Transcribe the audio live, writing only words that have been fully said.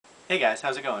Hey guys,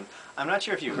 how's it going? I'm not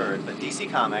sure if you heard, but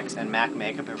DC Comics and MAC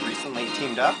Makeup have recently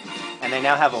teamed up, and they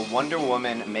now have a Wonder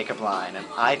Woman makeup line, and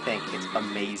I think it's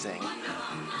amazing.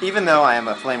 Even though I am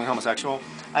a flaming homosexual,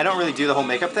 I don't really do the whole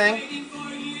makeup thing,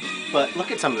 but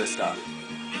look at some of this stuff.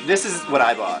 This is what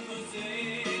I bought.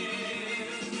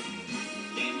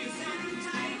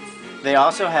 They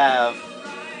also have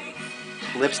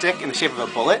lipstick in the shape of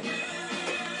a bullet.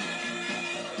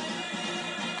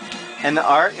 And the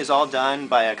art is all done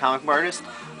by a comic book artist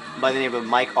by the name of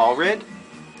Mike Allred,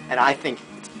 and I think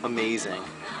it's amazing.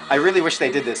 I really wish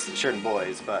they did this shirt in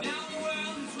boys, but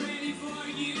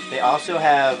they also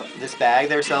have this bag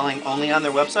they're selling only on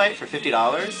their website for $50,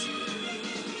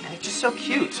 and it's just so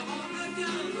cute.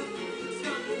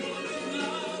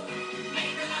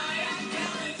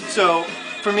 So,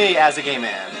 for me as a gay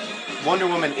man, Wonder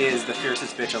Woman is the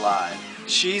fiercest bitch alive.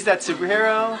 She's that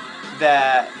superhero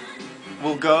that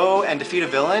will go and defeat a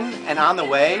villain, and on the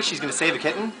way she's going to save a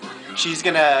kitten. She's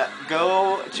going to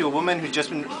go to a woman who's just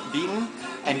been beaten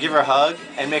and give her a hug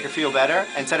and make her feel better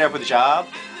and set her up with a job.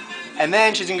 And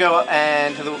then she's going to go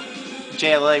and to the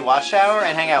JLA Watchtower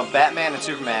and hang out with Batman and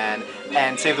Superman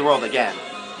and save the world again.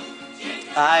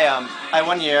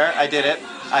 One year I did it.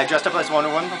 I dressed up as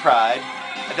Wonder Woman for Pride.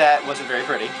 That wasn't very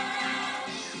pretty.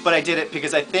 But I did it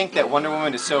because I think that Wonder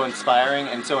Woman is so inspiring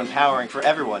and so empowering for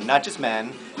everyone, not just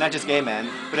men, not just gay men,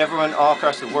 but everyone all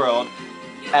across the world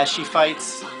as she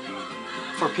fights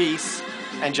for peace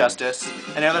and justice.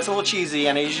 I know that's a little cheesy,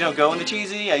 and I usually don't go into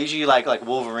cheesy. I usually like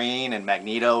Wolverine and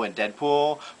Magneto and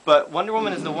Deadpool, but Wonder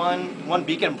Woman is the one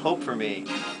beacon of hope for me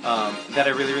that I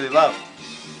really, really love.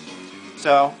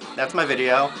 So that's my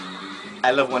video.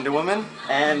 I love Wonder Woman,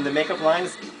 and the makeup line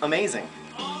is amazing.